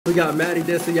We got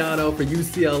Desiano for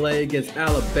UCLA against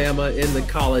Alabama in the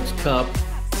College Cup.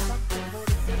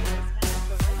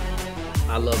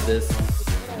 I love this.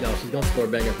 Yo, she's gonna score a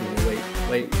banger for me.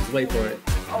 Wait, just wait for it.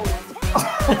 Oh.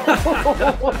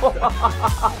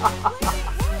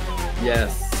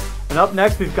 Yes. And up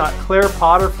next, we've got Claire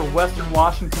Potter for Western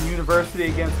Washington University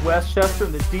against Westchester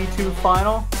in the D2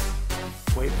 final.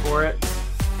 Wait for it.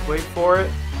 Wait for it.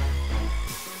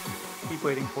 Keep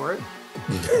waiting for it.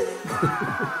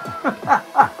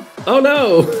 Oh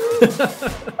no!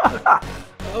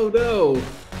 Oh no!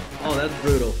 Oh, that's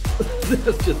brutal.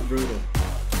 That's just brutal.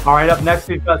 All right, up next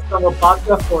we've got Selma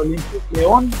Bacha for Olympique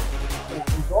Lyon.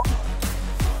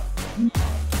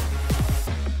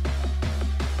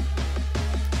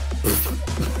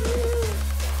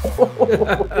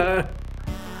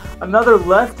 Another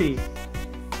lefty.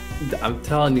 I'm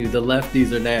telling you, the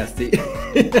lefties are nasty.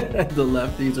 The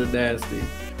lefties are nasty.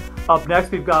 Up next,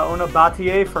 we've got Ona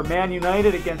Batlle for Man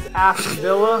United against Aston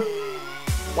Villa.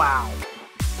 Wow.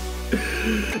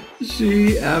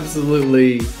 She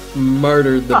absolutely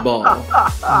murdered the ball.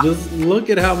 Just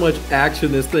look at how much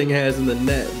action this thing has in the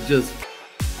net. Just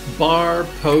bar,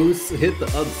 post, hit the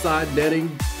other side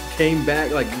netting, came back,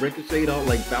 like ricocheted off,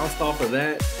 like bounced off of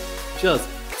that. Just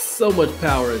so much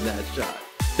power in that shot.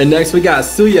 And next we got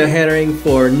Suya Haering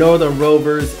for Northern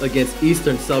Rovers against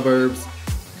Eastern Suburbs.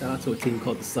 Shout out to a team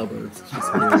called the Suburbs. It's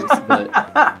just hilarious, but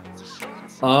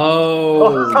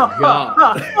oh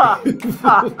god.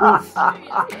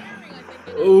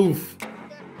 Oof.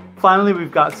 Finally,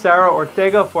 we've got Sara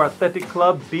Ortega for Athletic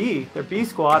Club B, their B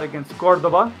squad against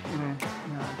Cordoba in a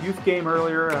youth game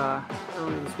earlier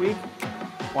this week.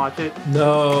 Watch it.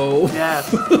 No.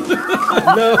 Yes.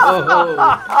 No.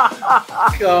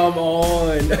 Come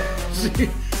on.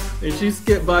 And she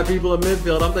skipped by people in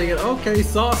midfield. I'm thinking, okay,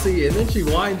 saucy. And then she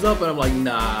winds up and I'm like,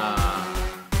 nah.